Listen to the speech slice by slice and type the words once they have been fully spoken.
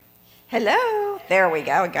Hello. There we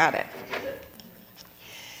go. I got it.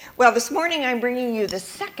 Well, this morning I'm bringing you the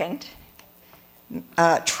second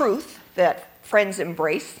truth that Friends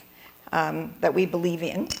embrace, that we believe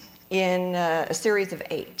in a series of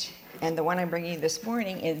 8. And the one I'm bringing you this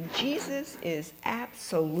morning is Jesus is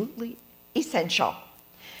absolutely essential.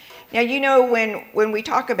 Now, you know, when we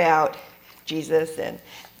talk about Jesus and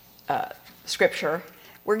Scripture,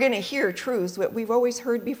 we're going to hear truths that we've always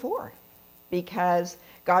heard before, because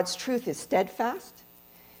God's truth is steadfast,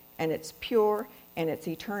 and it's pure, and it's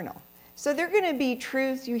eternal. So there are going to be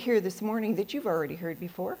truths you hear this morning that you've already heard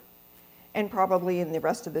before, and probably in the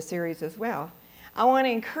rest of the series as well. I want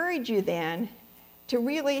to encourage you then to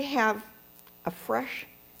really have a fresh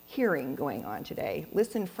hearing going on today.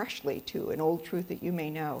 Listen freshly to an old truth that you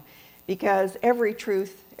may know, because every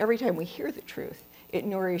time we hear the truth, it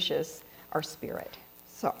nourishes our spirit.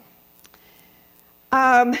 So,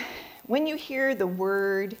 when you hear the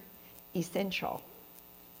word essential,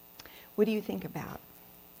 what do you think about?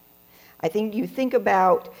 I think you think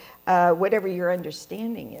about whatever your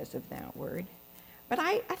understanding is of that word. But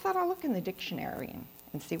I thought I'll look in the dictionary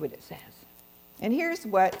and see what it says. And here's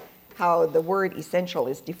how the word essential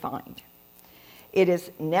is defined. It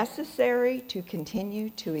is necessary to continue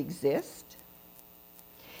to exist.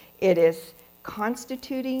 It is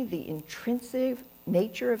constituting the intrinsic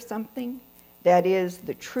nature of something, that is,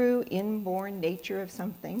 the true inborn nature of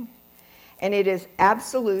something. And it is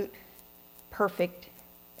absolute, perfect,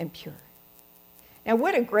 and pure. Now,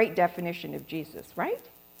 what a great definition of Jesus, right?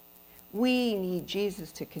 We need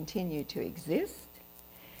Jesus to continue to exist.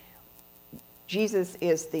 Jesus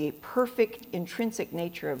is the perfect intrinsic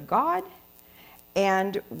nature of God,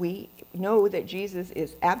 and we know that Jesus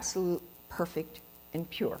is absolute, perfect, and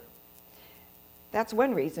pure. That's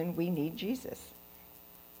one reason we need Jesus.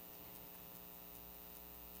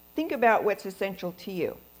 Think about what's essential to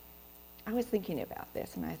you. I was thinking about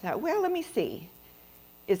this, and I thought, well, let me see.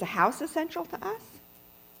 Is a house essential to us?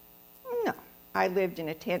 No. I lived in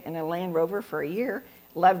a tent in a Land Rover for a year,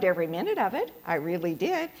 loved every minute of it. I really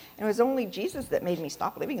did. And it was only Jesus that made me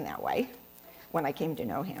stop living that way when I came to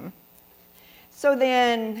know him. So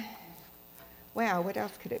then, wow, what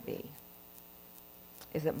else could it be?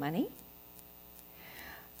 Is it money?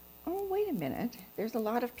 Oh, wait a minute. There's a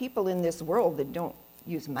lot of people in this world that don't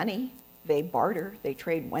use money. They barter. They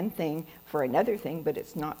trade one thing for another thing, but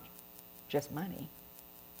it's not just money.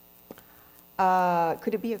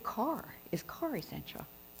 Could it be a car? Is car essential?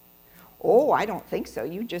 Oh, I don't think so.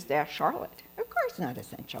 You just asked Charlotte. Of course not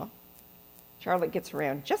essential. Charlotte gets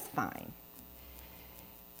around just fine.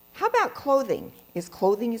 How about clothing? Is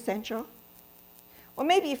clothing essential? Well,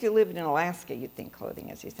 maybe if you lived in Alaska, you'd think clothing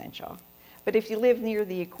is essential. But if you live near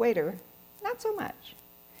the equator, not so much.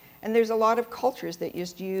 And there's a lot of cultures that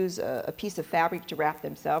just use a piece of fabric to wrap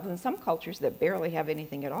themselves, and some cultures that barely have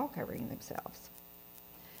anything at all covering themselves.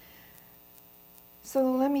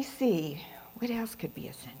 So let me see, what else could be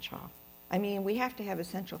essential? I mean, we have to have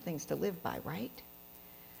essential things to live by, right?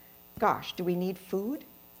 Gosh, do we need food?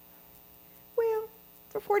 Well,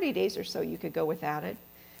 for 40 days or so you could go without it,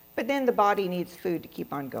 but then the body needs food to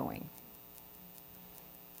keep on going.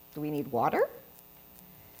 Do we need water?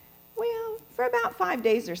 Well, for about 5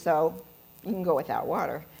 days or so, you can go without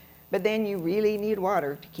water, but then you really need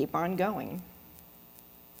water to keep on going.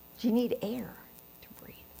 Do you need air to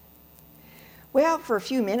breathe? Well, for a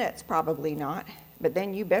few minutes, probably not, but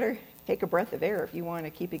then you better take a breath of air if you want to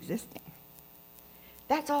keep existing.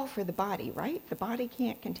 That's all for the body, right? The body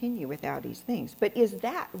can't continue without these things, but is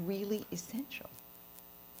that really essential?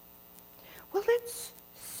 Well, let's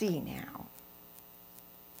see now.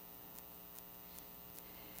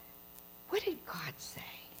 What did God say?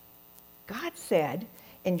 God said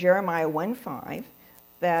in Jeremiah 1:5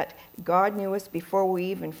 that God knew us before we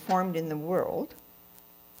even formed in the world.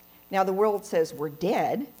 Now, the world says we're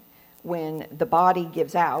dead when the body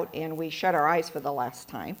gives out and we shut our eyes for the last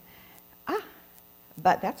time.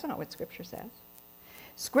 But that's not what Scripture says.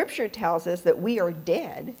 Scripture tells us that we are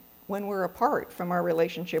dead when we're apart from our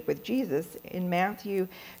relationship with Jesus. In Matthew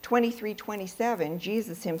 23:27,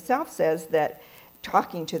 Jesus himself says that,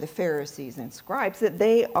 talking to the Pharisees and scribes, that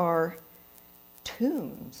they are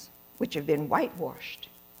tombs which have been whitewashed,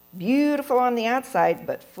 beautiful on the outside,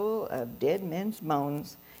 but full of dead men's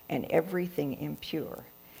bones and everything impure.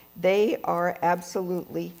 They are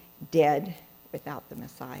absolutely dead without the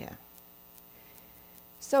Messiah.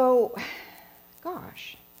 So,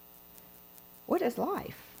 gosh, what is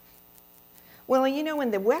life? Well, you know,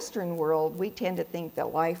 in the Western world, we tend to think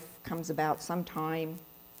that life comes about sometime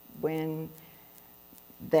when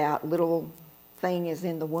that little thing is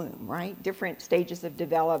in the womb, right? Different stages of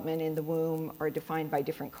development in the womb are defined by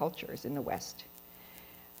different cultures in the West.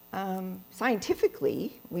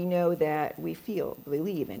 Scientifically, we know that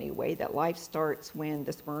believe anyway, that life starts when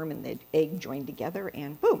the sperm and the egg join together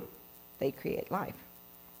and boom, they create life.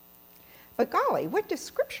 But golly, what does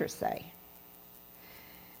Scripture say?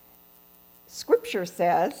 Scripture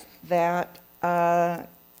says that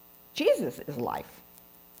Jesus is life.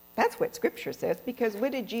 That's what Scripture says, because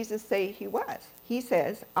what did Jesus say he was? He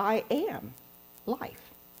says, I am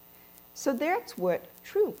life. So that's what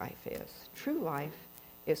true life is. True life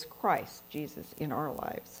is Christ, Jesus, in our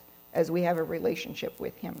lives, as we have a relationship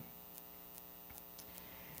with him.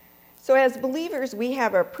 So as believers, we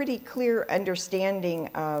have a pretty clear understanding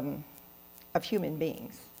of human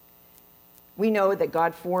beings. We know that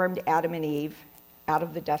God formed Adam and Eve out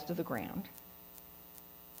of the dust of the ground.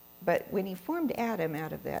 But when he formed Adam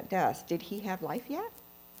out of that dust, did he have life yet?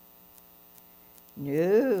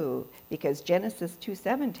 No, because Genesis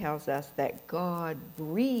 2:7 tells us that God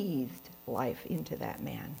breathed life into that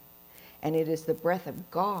man. And it is the breath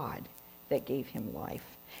of God that gave him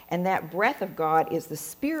life. And that breath of God is the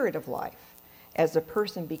spirit of life as a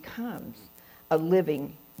person becomes a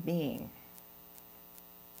living being.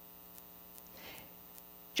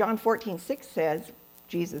 John 14:6 says,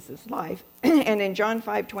 Jesus is life. And in John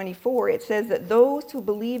 5:24, it says that those who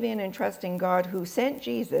believe in and trust in God who sent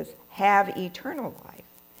Jesus have eternal life.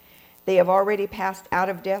 They have already passed out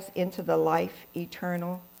of death into the life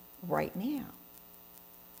eternal right now.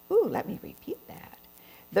 Ooh, let me repeat that.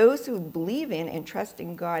 Those who believe in and trust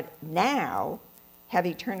in God now have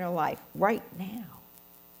eternal life right now.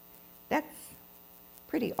 That's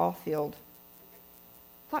pretty all-field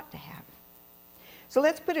thought to have. So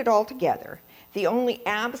let's put it all together. The only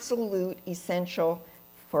absolute essential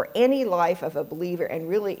for any life of a believer, and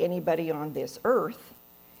really anybody on this earth,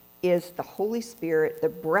 is the Holy Spirit, the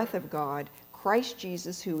breath of God, Christ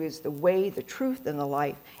Jesus, who is the way, the truth, and the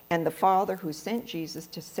life, and the Father who sent Jesus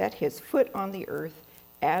to set his foot on the earth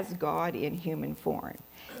as God in human form.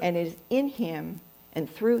 And it is in him and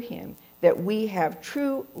through him that we have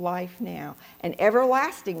true life now, an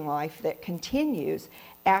everlasting life that continues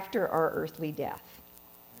after our earthly death.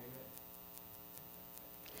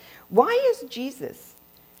 Why is Jesus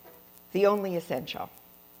the only essential?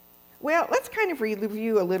 Well, let's kind of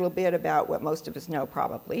review a little bit about what most of us know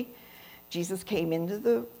probably. Jesus came into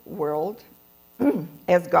the world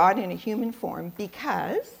as God in a human form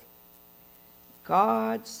because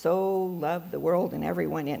God so loved the world and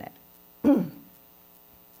everyone in it.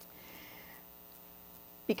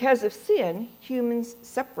 Because of sin, humans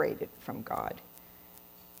separated from God.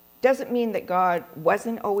 Doesn't mean that God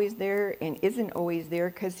wasn't always there and isn't always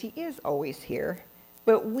there, because he is always here.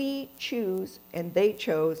 But we choose, and they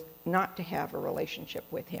chose, not to have a relationship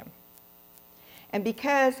with him. And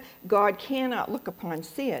because God cannot look upon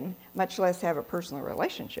sin, much less have a personal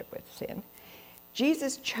relationship with sin,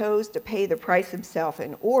 Jesus chose to pay the price himself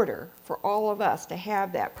in order for all of us to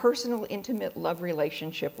have that personal, intimate love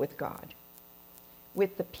relationship with God,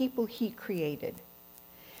 with the people he created.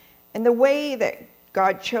 And the way that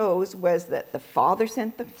God chose was that the Father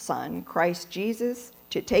sent the Son, Christ Jesus,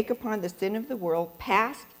 to take upon the sin of the world,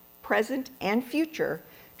 past, present, and future,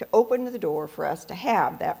 to open the door for us to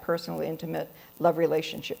have that personal, intimate love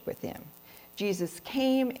relationship with him. Jesus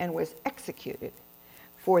came and was executed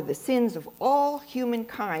for the sins of all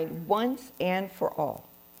humankind once and for all.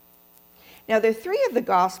 Now, the three of the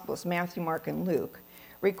Gospels, Matthew, Mark, and Luke,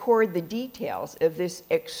 record the details of this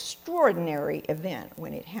extraordinary event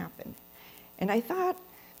when it happened. And I thought,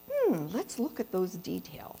 let's look at those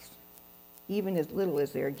details, even as little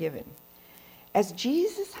as they're given. As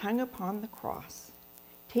Jesus hung upon the cross,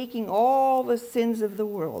 taking all the sins of the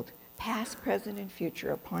world, past, present, and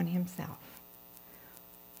future, upon himself,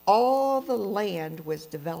 all the land was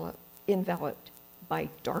enveloped by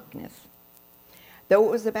darkness. Though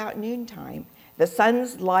it was about noontime, the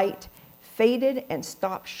sun's light faded and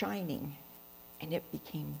stopped shining, and it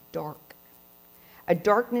became dark. A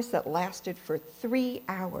darkness that lasted for 3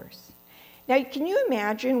 hours. Now, can you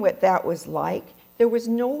imagine what that was like? There was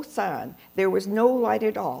no sun. There was no light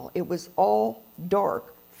at all. It was all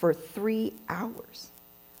dark for 3 hours,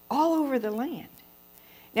 all over the land.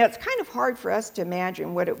 Now, it's kind of hard for us to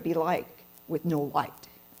imagine what it would be like with no light,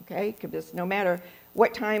 okay? Because no matter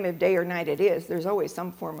what time of day or night it is, there's always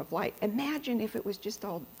some form of light. Imagine if it was just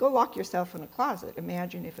all, go lock yourself in a closet.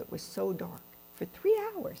 Imagine if it was so dark for 3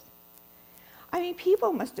 hours. I mean,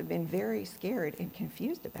 people must have been very scared and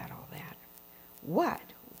confused about all that. What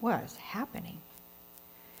was happening?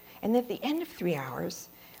 And at the end of 3 hours,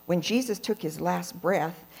 when Jesus took his last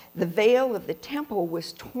breath, the veil of the temple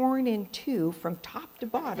was torn in two from top to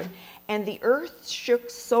bottom, and the earth shook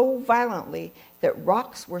so violently that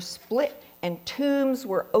rocks were split and tombs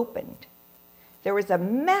were opened. There was a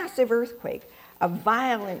massive earthquake, a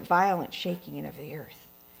violent, violent shaking of the earth.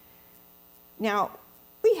 Now,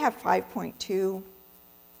 we have 5.2.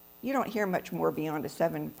 You don't hear much more beyond a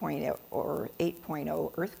 7.0 or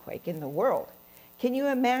 8.0 earthquake in the world. Can you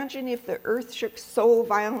imagine if the earth shook so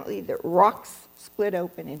violently that rocks split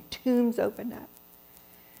open and tombs opened up?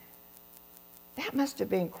 That must have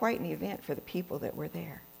been quite an event for the people that were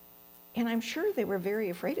there. And I'm sure they were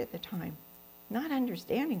very afraid at the time, not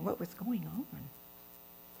understanding what was going on.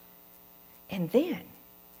 And then,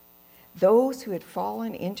 those who had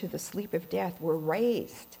fallen into the sleep of death were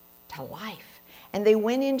raised to life. And they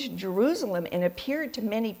went into Jerusalem and appeared to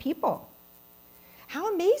many people.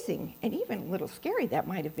 How amazing and even a little scary that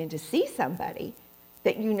might have been to see somebody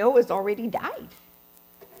that you know has already died.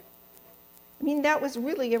 I mean, that was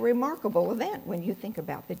really a remarkable event when you think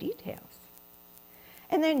about the details.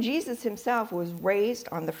 And then Jesus himself was raised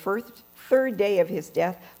on the third day of his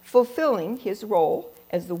death, fulfilling his role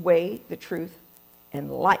as the way, the truth,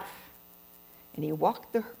 and life. And he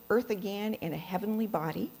walked the earth again in a heavenly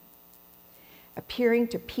body, appearing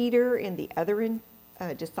to Peter and the other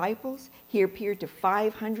disciples. He appeared to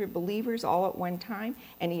 500 believers all at one time,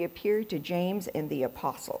 and he appeared to James and the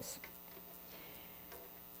apostles.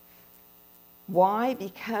 Why?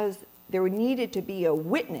 Because there needed to be a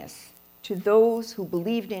witness to those who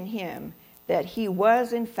believed in him that he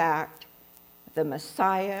was, in fact, the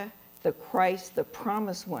Messiah, the Christ, the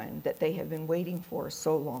promised one that they have been waiting for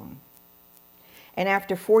so long. And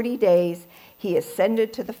after 40 days, he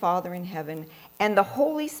ascended to the Father in heaven, and the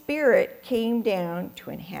Holy Spirit came down to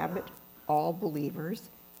inhabit all believers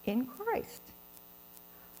in Christ.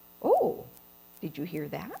 Oh, did you hear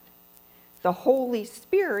that? The Holy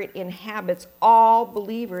Spirit inhabits all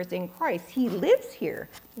believers in Christ. He lives here,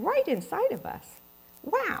 right inside of us.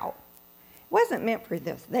 Wow. It wasn't meant for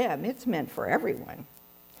them, it's meant for everyone.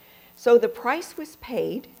 So the price was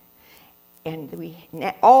paid, and we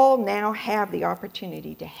all now have the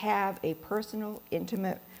opportunity to have a personal,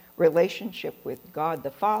 intimate relationship with God the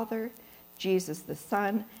Father, Jesus the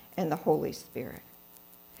Son, and the Holy Spirit.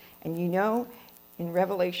 And you know, in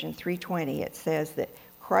Revelation 3:20, it says that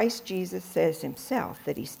Christ Jesus says himself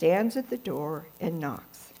that he stands at the door and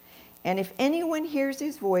knocks. And if anyone hears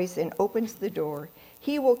his voice and opens the door,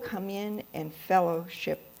 he will come in and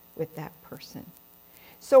fellowship with that person.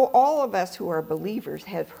 So all of us who are believers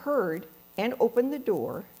have heard and opened the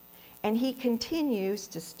door, and he continues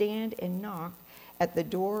to stand and knock at the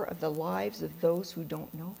door of the lives of those who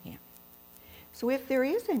don't know him. So if there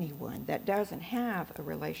is anyone that doesn't have a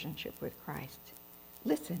relationship with Christ,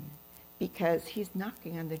 listen, because he's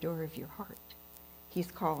knocking on the door of your heart.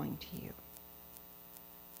 He's calling to you.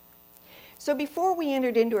 So before we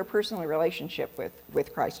entered into a personal relationship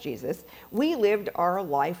with Christ Jesus, we lived our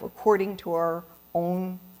life according to our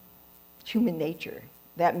own human nature.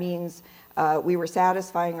 That means we were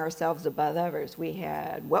satisfying ourselves above others. We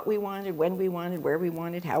had what we wanted, when we wanted, where we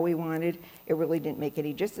wanted, how we wanted. It really didn't make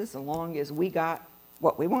any difference as long as we got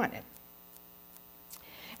what we wanted.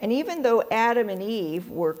 And even though Adam and Eve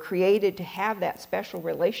were created to have that special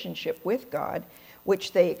relationship with God,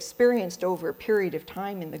 which they experienced over a period of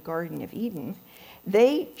time in the Garden of Eden,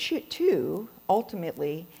 they too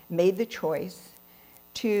ultimately made the choice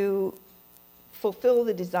to fulfill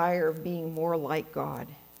the desire of being more like God.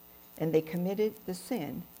 And they committed the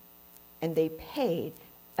sin, and they paid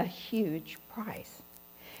a huge price.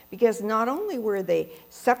 Because not only were they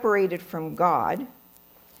separated from God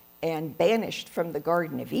and banished from the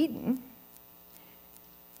Garden of Eden,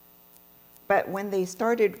 but when they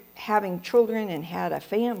started having children and had a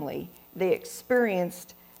family, they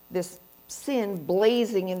experienced this sin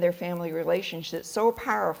blazing in their family relationship so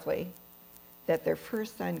powerfully that their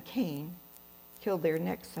first son, Cain, killed their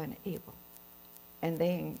next son, Abel. And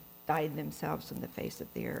they died themselves from the face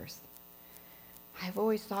of the earth. I've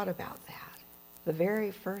always thought about that. The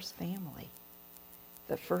very first family,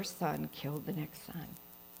 the first son killed the next son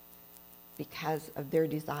because of their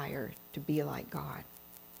desire to be like God.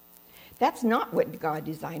 That's not what God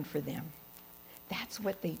designed for them. That's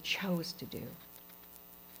what they chose to do.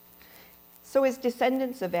 So as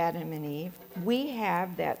descendants of Adam and Eve, we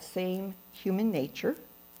have that same human nature.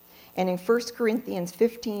 And in 1 Corinthians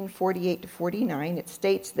 15:48-49, it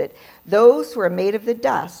states that those who are made of the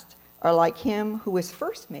dust are like him who was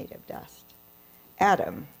first made of dust,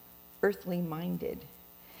 Adam, earthly minded.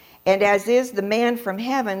 And as is the man from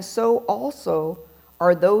heaven, so also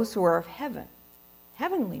are those who are of heaven,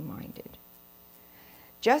 heavenly minded.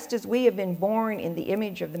 Just as we have been born in the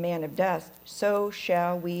image of the man of dust, so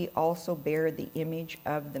shall we also bear the image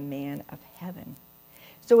of the man of heaven.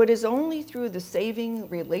 So it is only through the saving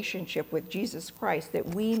relationship with Jesus Christ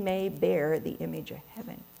that we may bear the image of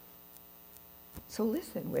heaven. So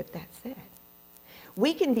listen with that said.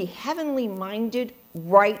 We can be heavenly minded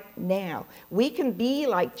right now. We can be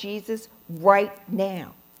like Jesus right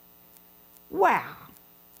now. Wow,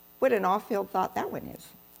 what an off-field thought that one is.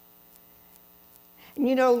 And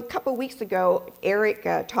you know, a couple weeks ago, Eric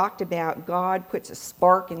talked about God puts a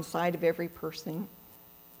spark inside of every person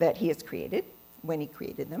that he has created when he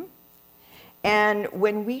created them. And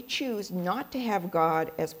when we choose not to have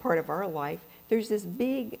God as part of our life, there's this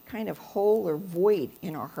big kind of hole or void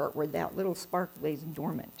in our heart where that little spark lays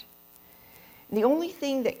dormant. And the only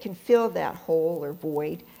thing that can fill that hole or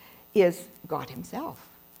void is God himself.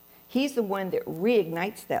 He's the one that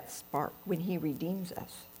reignites that spark when he redeems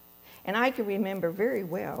us. And I can remember very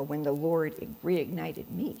well when the Lord reignited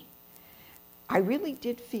me. I really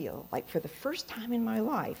did feel like for the first time in my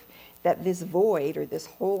life that this void or this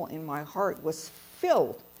hole in my heart was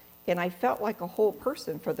filled. And I felt like a whole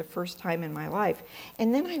person for the first time in my life.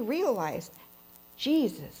 And then I realized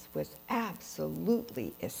Jesus was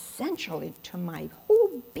absolutely essential to my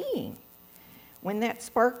whole being. When that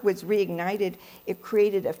spark was reignited, it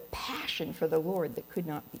created a passion for the Lord that could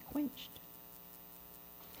not be quenched.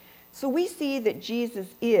 So we see that Jesus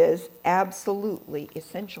is absolutely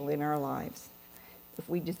essential in our lives if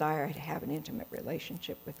we desire to have an intimate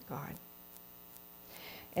relationship with God.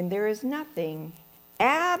 And there is nothing,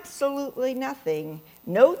 absolutely nothing,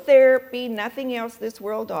 no therapy, nothing else this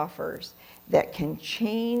world offers that can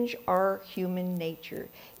change our human nature.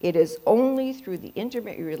 It is only through the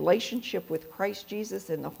intimate relationship with Christ Jesus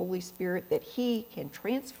and the Holy Spirit that he can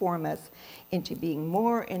transform us into being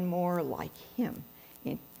more and more like him,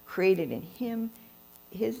 created in him,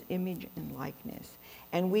 his image and likeness.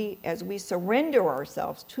 And we, as we surrender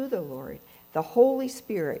ourselves to the Lord, the Holy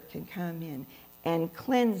Spirit can come in and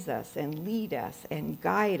cleanse us and lead us and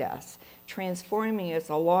guide us, transforming us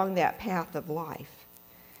along that path of life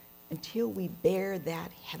until we bear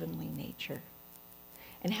that heavenly nature.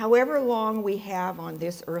 And however long we have on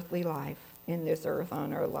this earthly life, in this earth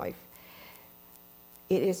on our life,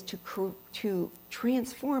 it is to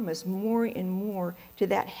transform us more and more to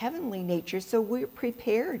that heavenly nature so we're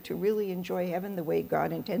prepared to really enjoy heaven the way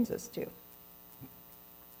God intends us to.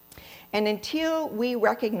 And until we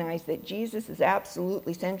recognize that Jesus is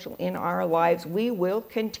absolutely essential in our lives, we will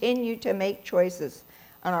continue to make choices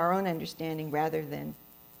on our own understanding rather than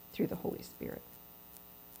through the Holy Spirit.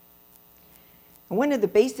 And one of the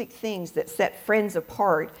basic things that set Friends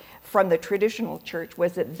apart from the traditional church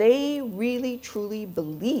was that they really truly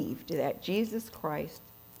believed that Jesus Christ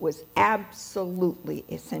was absolutely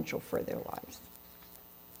essential for their lives.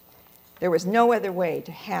 There was no other way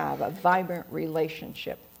to have a vibrant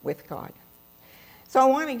relationship with God. So I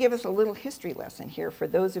want to give us a little history lesson here for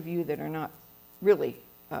those of you that are not really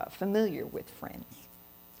familiar with Friends.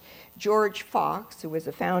 George Fox, who was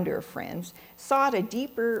a founder of Friends, sought a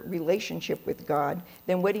deeper relationship with God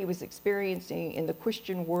than what he was experiencing in the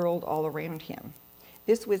Christian world all around him.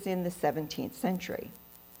 This was in the 17th century.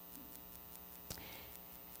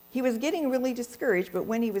 He was getting really discouraged, but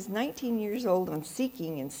when he was 19 years old and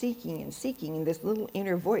seeking, and this little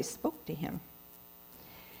inner voice spoke to him.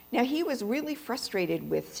 Now, he was really frustrated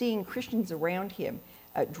with seeing Christians around him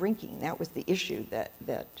drinking. That was the issue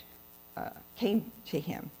that came to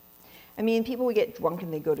him. I mean, people would get drunk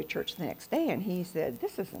and they'd go to church the next day, and he said,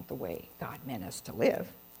 this isn't the way God meant us to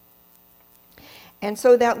live. And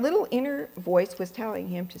so that little inner voice was telling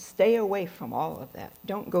him to stay away from all of that.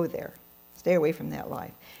 Don't go there. Stay away from that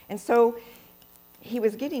life. And so he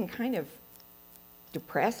was getting kind of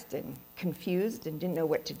depressed and confused and didn't know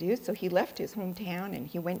what to do. So he left his hometown and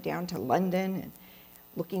he went down to London and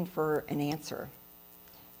looking for an answer.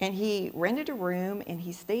 And he rented a room and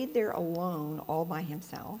he stayed there alone all by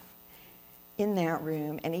himself in that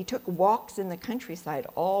room. And he took walks in the countryside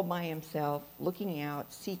all by himself, looking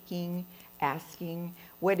out, seeking, asking,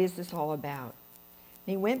 what is this all about?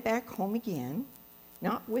 And he went back home again,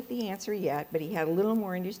 not with the answer yet, but he had a little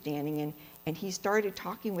more understanding, and he started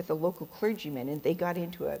talking with a local clergyman, and they got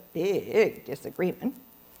into a big disagreement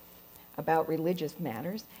about religious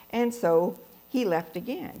matters, and so he left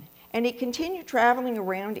again. And he continued traveling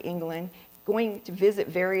around England, going to visit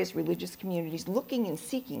various religious communities, looking and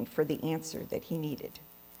seeking for the answer that he needed.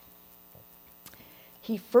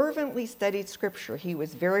 He fervently studied Scripture. He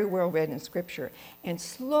was very well read in Scripture, and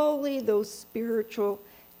slowly those spiritual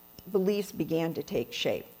beliefs began to take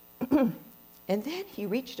shape. And then he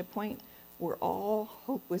reached a point where all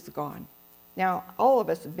hope was gone. Now, all of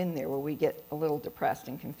us have been there where we get a little depressed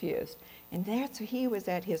and confused. And he was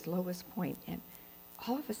at his lowest point. And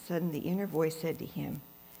all of a sudden, the inner voice said to him,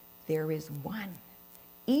 there is one,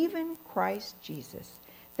 even Christ Jesus,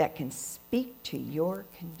 that can speak to your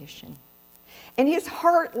condition. And his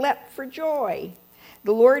heart leapt for joy.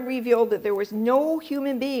 The Lord revealed that there was no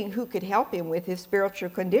human being who could help him with his spiritual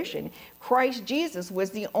condition. Christ Jesus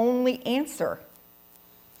was the only answer.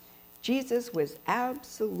 Jesus was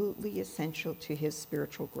absolutely essential to his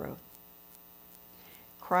spiritual growth.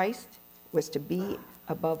 Christ was to be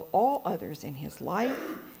above all others in his life,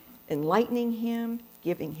 enlightening him,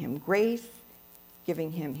 giving him grace,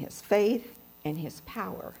 giving him his faith and his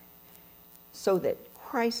power, so that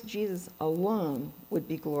Christ Jesus alone would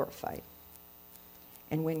be glorified.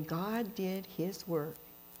 And when God did his work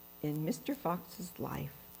in Mr. Fox's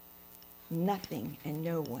life, nothing and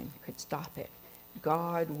no one could stop it.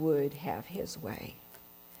 God would have his way.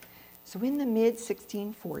 So in the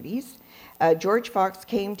mid-1640s, George Fox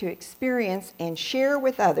came to experience and share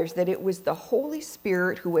with others that it was the Holy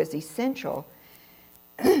Spirit who was essential,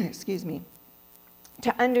 excuse me,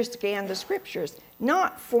 to understand the scriptures,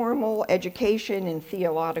 not formal education and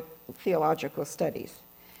theological studies.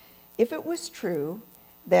 If it was true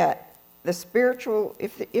that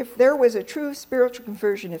if there was a true spiritual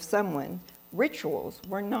conversion of someone, rituals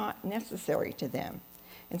were not necessary to them.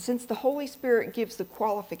 And since the Holy Spirit gives the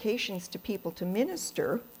qualifications to people to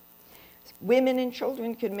minister, women and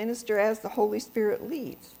children can minister as the Holy Spirit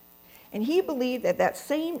leads. And he believed that that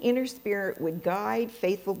same inner spirit would guide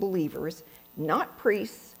faithful believers, not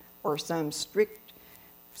priests or some strict,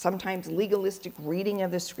 sometimes legalistic reading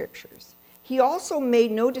of the scriptures. He also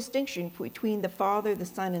made no distinction between the Father, the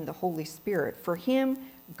Son, and the Holy Spirit. For him,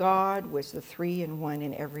 God was the three in one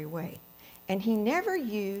in every way. And he never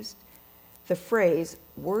used the phrase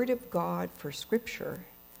Word of God for Scripture,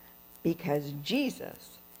 because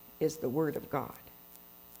Jesus is the Word of God.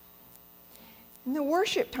 And the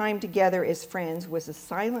worship time together as friends was a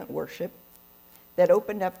silent worship that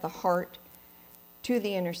opened up the heart to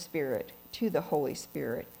the inner spirit, to the Holy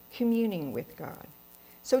Spirit, communing with God.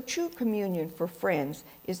 So true communion for friends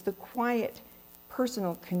is the quiet,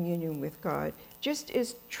 personal communion with God, just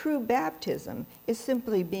as true baptism is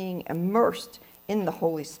simply being immersed in the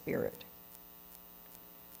Holy Spirit,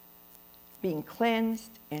 being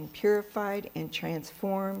cleansed and purified and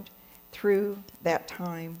transformed through that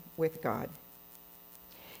time with God.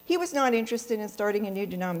 He was not interested in starting a new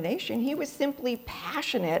denomination. He was simply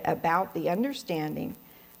passionate about the understanding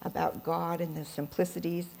about God and the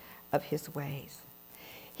simplicities of his ways.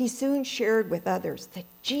 He soon shared with others that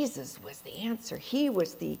Jesus was the answer. He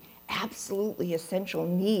was the absolutely essential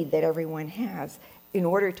need that everyone has in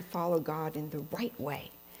order to follow God in the right way.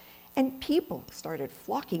 And people started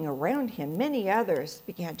flocking around him. Many others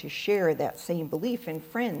began to share that same belief, and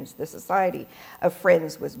Friends, the Society of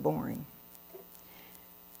Friends, was born.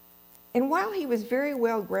 And while he was very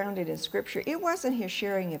well grounded in Scripture, it wasn't his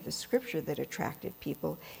sharing of the Scripture that attracted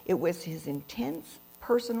people. It was his intense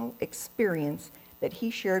personal experience that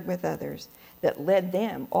he shared with others that led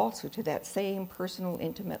them also to that same personal,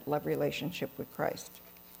 intimate love relationship with Christ.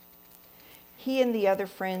 He and the other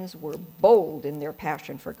friends were bold in their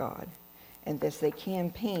passion for God, and thus they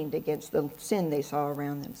campaigned against the sin they saw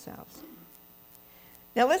around themselves.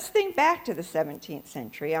 Now let's think back to the 17th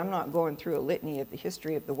century. I'm not going through a litany of the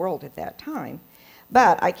history of the world at that time,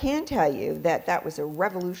 but I can tell you that that was a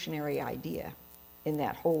revolutionary idea in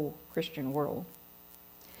that whole Christian world.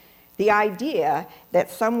 The idea that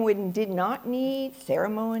someone did not need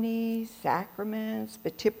ceremonies, sacraments,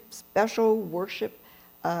 special worship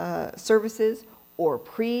services, or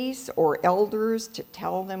priests or elders to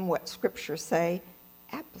tell them what scriptures say,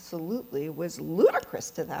 absolutely was ludicrous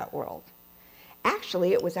to that world.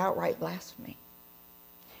 Actually, it was outright blasphemy.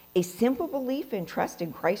 A simple belief and trust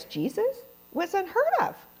in Christ Jesus was unheard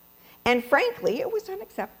of. And frankly, it was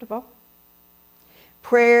unacceptable.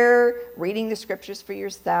 Prayer, reading the scriptures for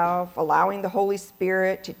yourself, allowing the Holy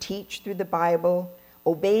Spirit to teach through the Bible,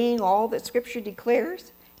 obeying all that Scripture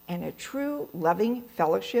declares, and a true loving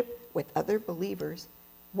fellowship with other believers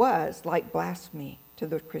was like blasphemy to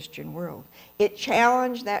the Christian world. It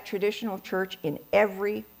challenged that traditional church in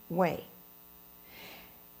every way.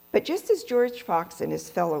 But just as George Fox and his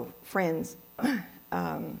fellow friends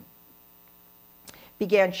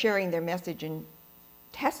began sharing their message and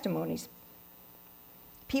testimonies,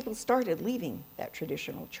 people started leaving that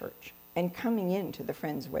traditional church and coming into the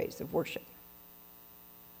Friends' ways of worship.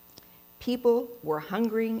 People were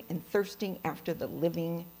hungering and thirsting after the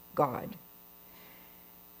living God.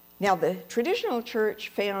 Now, the traditional church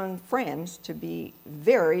found Friends to be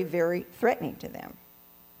very, very threatening to them.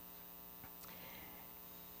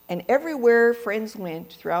 And everywhere Friends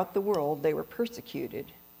went throughout the world, they were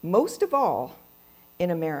persecuted, most of all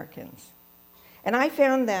in Americans. And I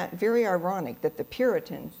found that very ironic that the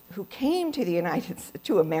Puritans who came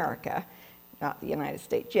to America, not the United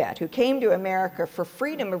States yet, who came to America for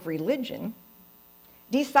freedom of religion,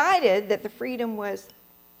 decided that the freedom was,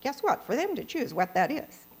 guess what, for them to choose what that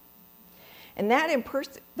is. And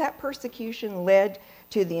that persecution led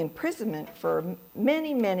to the imprisonment for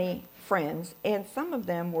many, many Friends, and some of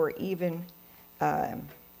them were even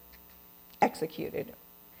executed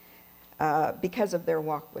because of their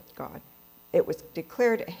walk with God. It was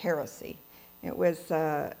declared a heresy. It was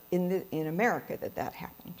in America that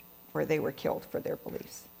happened, where they were killed for their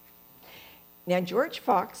beliefs. Now, George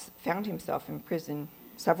Fox found himself in prison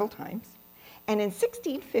several times, and in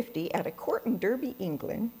 1650, at a court in Derby,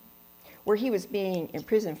 England, where he was being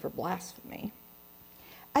imprisoned for blasphemy,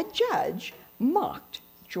 a judge mocked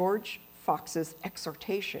George Fox's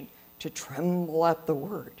exhortation to tremble at the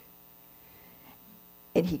word.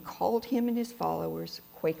 And he called him and his followers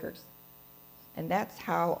Quakers. And that's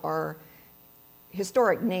how our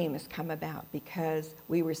historic name has come about, because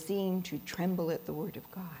we were seen to tremble at the word of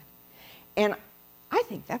God. And I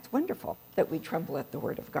think that's wonderful that we tremble at the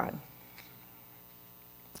word of God.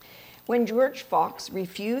 When George Fox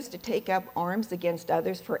refused to take up arms against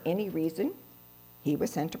others for any reason, he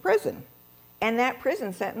was sent to prison, and that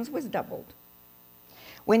prison sentence was doubled.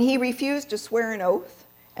 When he refused to swear an oath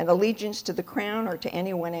and allegiance to the crown or to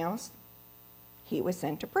anyone else, he was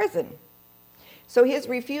sent to prison. So his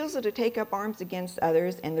refusal to take up arms against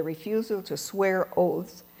others and the refusal to swear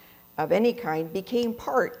oaths of any kind became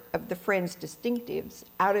part of the Friends' distinctives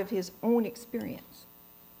out of his own experience.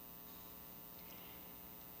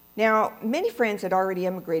 Now, many Friends had already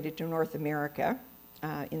emigrated to North America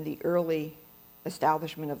in the early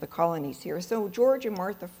establishment of the colonies here. So George and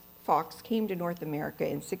Martha Fox came to North America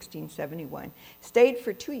in 1671, stayed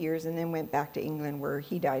for 2 years, and then went back to England, where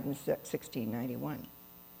he died in 1691.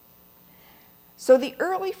 So the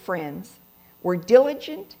early Friends were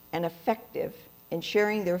diligent and effective in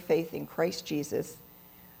sharing their faith in Christ Jesus.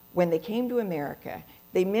 When they came to America,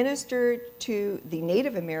 they ministered to the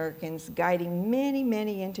Native Americans, guiding many,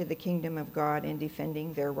 many into the kingdom of God and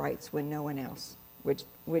defending their rights when no one else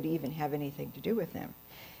would even have anything to do with them.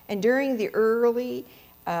 And during the early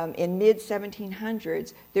in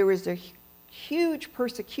mid-1700s, there was a huge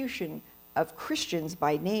persecution of Christians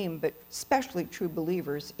by name, but especially true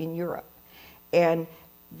believers in Europe. And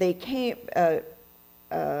they came,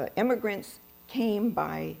 immigrants came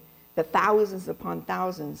by the thousands upon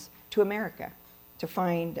thousands to America to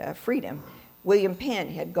find freedom. William Penn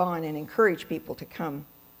had gone and encouraged people to come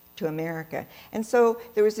to America. And so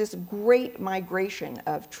there was this great migration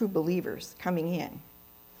of true believers coming in.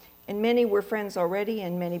 And many were Friends already,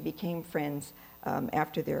 and many became Friends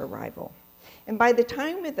after their arrival. And by the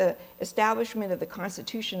time of the establishment of the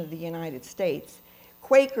Constitution of the United States,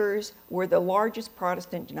 Quakers were the largest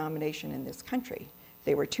Protestant denomination in this country.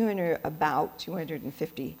 They were about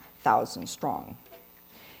 250,000 strong.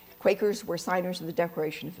 Quakers were signers of the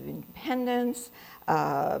Declaration of Independence.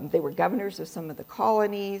 They were governors of some of the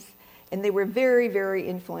colonies, and they were very, very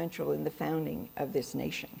influential in the founding of this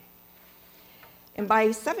nation. And by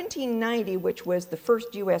 1790, which was the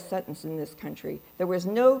first U.S. census in this country, there was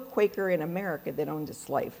no Quaker in America that owned a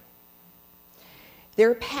slave.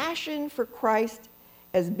 Their passion for Christ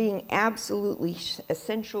as being absolutely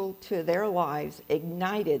essential to their lives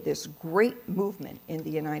ignited this great movement in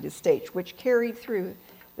the United States, which carried through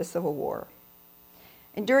the Civil War.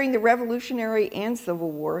 And during the Revolutionary and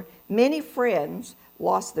Civil War, many Friends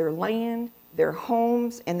lost their land, their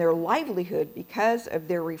homes, and their livelihood because of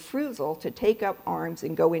their refusal to take up arms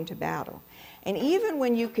and go into battle. And even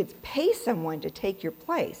when you could pay someone to take your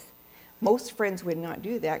place, most Friends would not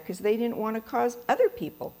do that because they didn't want to cause other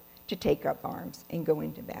people to take up arms and go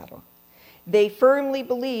into battle. They firmly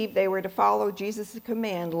believed they were to follow Jesus'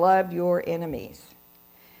 command, love your enemies.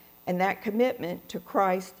 And that commitment to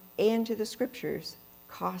Christ and to the Scriptures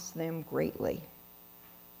cost them greatly.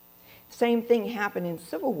 Same thing happened in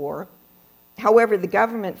Civil War. However, the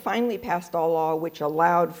government finally passed a law which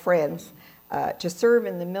allowed Friends to serve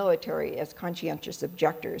in the military as conscientious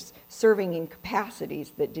objectors, serving in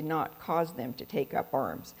capacities that did not cause them to take up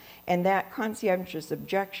arms. And that conscientious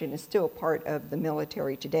objection is still part of the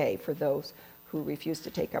military today for those who refuse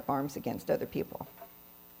to take up arms against other people.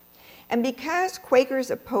 And because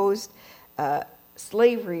Quakers opposed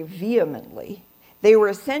slavery vehemently, they were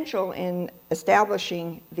essential in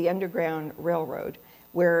establishing the Underground Railroad,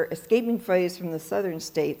 where escaping slaves from the southern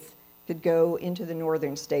states could go into the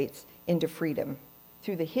northern states into freedom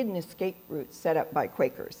through the hidden escape routes set up by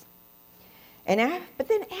Quakers. But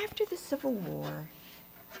then after the Civil War,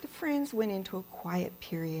 the Friends went into a quiet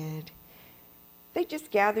period. They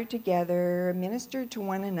just gathered together, ministered to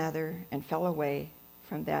one another, and fell away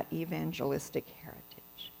from that evangelistic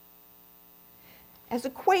heritage. As a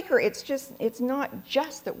Quaker, it's not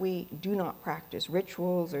just that we do not practice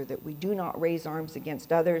rituals or that we do not raise arms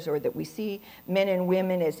against others or that we see men and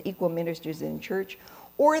women as equal ministers in church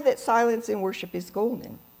or that silence in worship is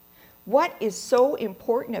golden. What is so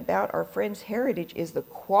important about our Friends' heritage is the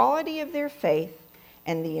quality of their faith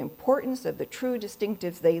and the importance of the true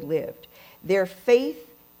distinctives they lived. Their faith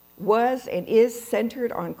was and is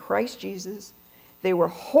centered on Christ Jesus. They were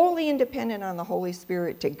wholly independent on the Holy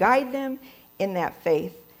Spirit to guide them in that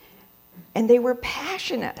faith. And they were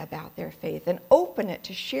passionate about their faith and open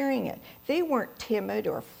to sharing it. They weren't timid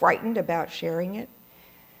or frightened about sharing it.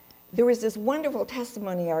 There was this wonderful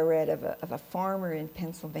testimony I read of a farmer in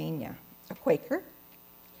Pennsylvania, a Quaker.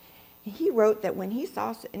 He wrote that when he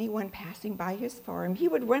saw anyone passing by his farm, he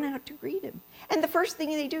would run out to greet him. And the first thing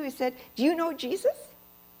they do, he said, "Do you know Jesus?"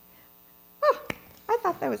 Oh, I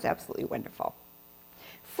thought that was absolutely wonderful.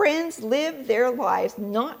 Friends live their lives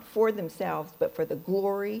not for themselves, but for the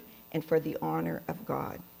glory and for the honor of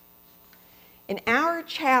God. And our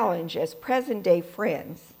challenge as present-day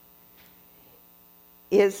friends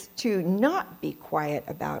is to not be quiet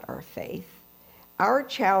about our faith. Our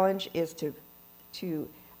challenge is to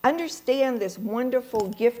understand this wonderful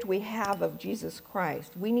gift we have of Jesus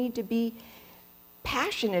Christ. We need to be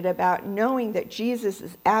passionate about knowing that Jesus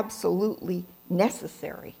is absolutely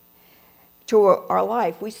necessary to our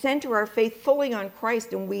life. We center our faith fully on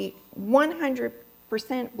Christ, and we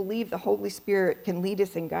 100% believe the Holy Spirit can lead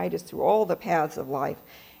us and guide us through all the paths of life,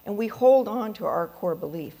 and we hold on to our core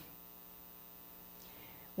belief.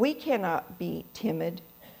 We cannot be timid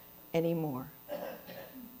anymore.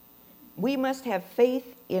 We must have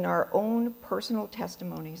faith in our own personal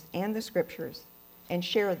testimonies and the scriptures and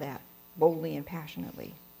share that boldly and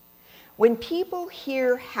passionately. When people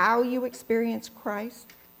hear how you experience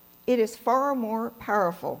Christ, it is far more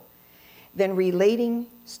powerful than relating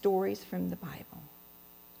stories from the Bible.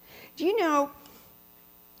 Do you know,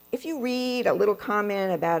 if you read a little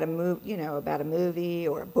comment about a movie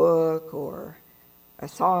or a book or a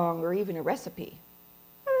song or even a recipe,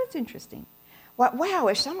 oh, that's interesting. Wow,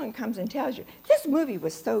 if someone comes and tells you, this movie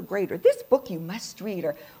was so great, or this book you must read,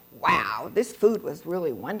 or wow, this food was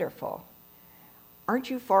really wonderful, aren't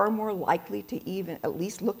you far more likely to even at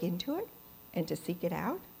least look into it and to seek it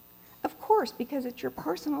out? Of course, because it's your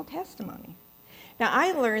personal testimony. Now,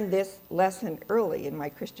 I learned this lesson early in my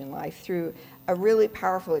Christian life through a really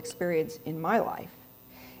powerful experience in my life.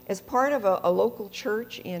 As part of a local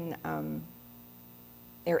church in an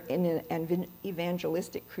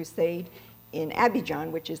evangelistic crusade in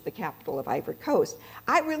Abidjan, which is the capital of Ivory Coast,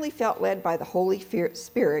 I really felt led by the Holy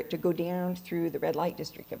Spirit to go down through the red light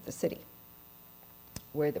district of the city,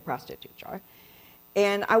 where the prostitutes are.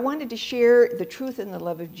 And I wanted to share the truth and the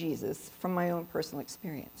love of Jesus from my own personal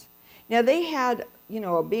experience. Now, they had,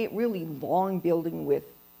 a big, really long building with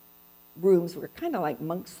rooms were kind of like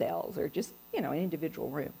monk cells or just, an individual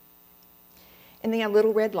room. And they had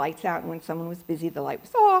little red lights out, and when someone was busy, the light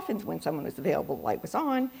was off, and when someone was available, the light was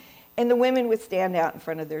on, and the women would stand out in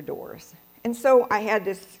front of their doors. And so I had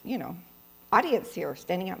this, audience here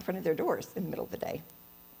standing out in front of their doors in the middle of the day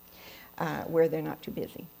where they're not too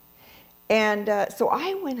busy. And so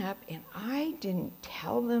I went up, and I didn't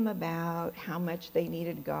tell them about how much they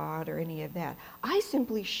needed God or any of that. I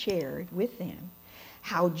simply shared with them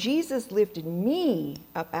how Jesus lifted me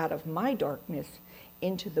up out of my darkness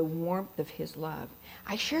into the warmth of his love.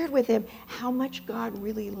 I shared with them how much God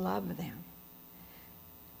really loved them.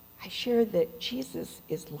 I shared that Jesus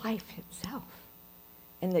is life itself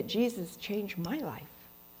and that Jesus changed my life.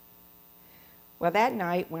 Well, that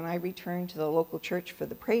night when I returned to the local church for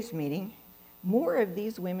the praise meeting, more of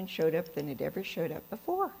these women showed up than had ever showed up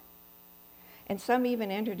before. And some even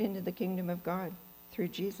entered into the kingdom of God through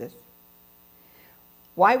Jesus.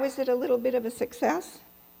 Why was it a little bit of a success?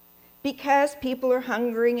 Because people are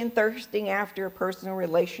hungering and thirsting after a personal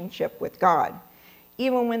relationship with God.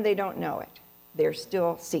 Even when they don't know it, they're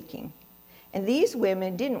still seeking. And these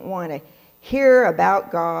women didn't want to hear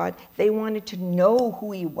about God. They wanted to know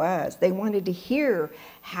who he was. They wanted to hear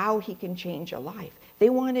how he can change a life. They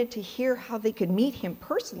wanted to hear how they could meet him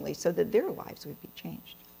personally so that their lives would be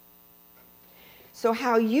changed. So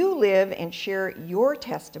how you live and share your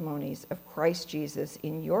testimonies of Christ Jesus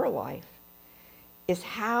in your life is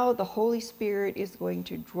how the Holy Spirit is going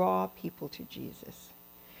to draw people to Jesus.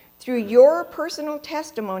 Through your personal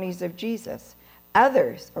testimonies of Jesus,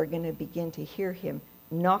 others are going to begin to hear him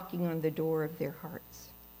knocking on the door of their hearts.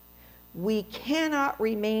 We cannot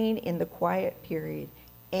remain in the quiet period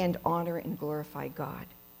and honor and glorify God.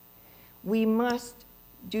 We must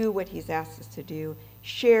do what he's asked us to do,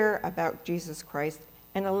 share about Jesus Christ,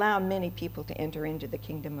 and allow many people to enter into the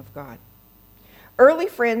kingdom of God. Early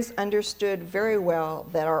friends understood very well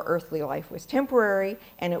that our earthly life was temporary,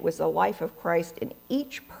 and it was the life of Christ in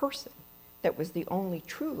each person that was the only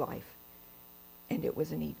true life, and it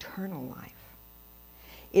was an eternal life.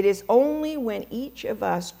 It is only when each of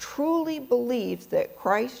us truly believes that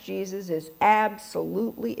Christ Jesus is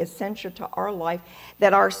absolutely essential to our life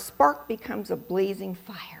that our spark becomes a blazing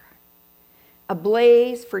fire, a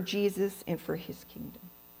blaze for Jesus and for his kingdom.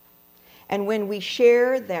 And when we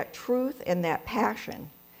share that truth and that passion,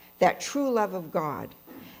 that true love of God,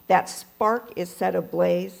 that spark is set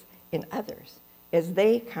ablaze in others as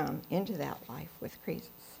they come into that life with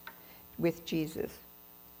Jesus.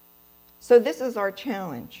 So this is our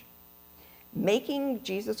challenge, making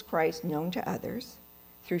Jesus Christ known to others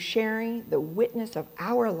through sharing the witness of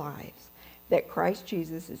our lives that Christ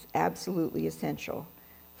Jesus is absolutely essential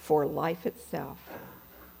for life itself,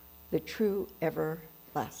 the true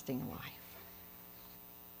everlasting life.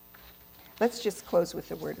 Let's just close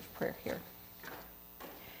with a word of prayer here.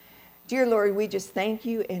 Dear Lord, we just thank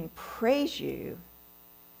you and praise you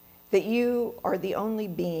that you are the only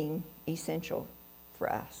being essential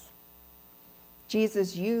for us.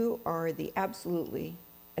 Jesus, you are the absolutely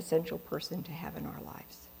essential person to have in our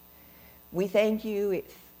lives. We thank you,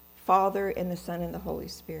 Father and the Son and the Holy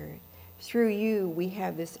Spirit. Through you, we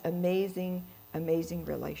have this amazing, amazing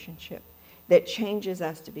relationship that changes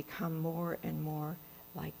us to become more and more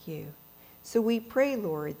like you. So we pray,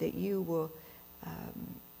 Lord, that you will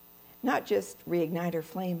not just reignite our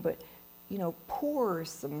flame, but, pour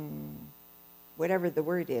some, whatever the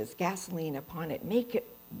word is, gasoline upon it. Make it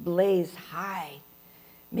blaze high.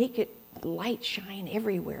 Make it light shine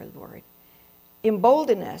everywhere, Lord.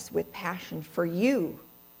 Embolden us with passion for you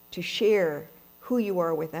to share who you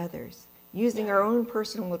are with others, using our own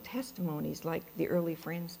personal testimonies like the early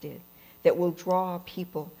friends did, that will draw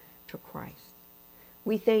people to Christ.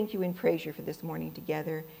 We thank you and praise you for this morning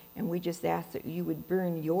together, and we just ask that you would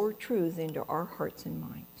burn your truths into our hearts and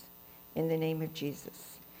minds. In the name of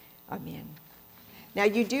Jesus, amen. Now,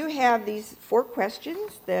 you do have these 4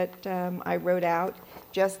 questions that I wrote out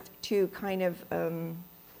just to kind of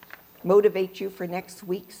motivate you for next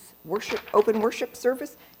week's open worship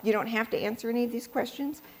service. You don't have to answer any of these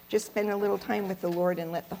questions. Just spend a little time with the Lord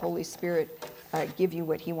and let the Holy Spirit give you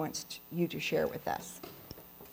what he wants you to share with us.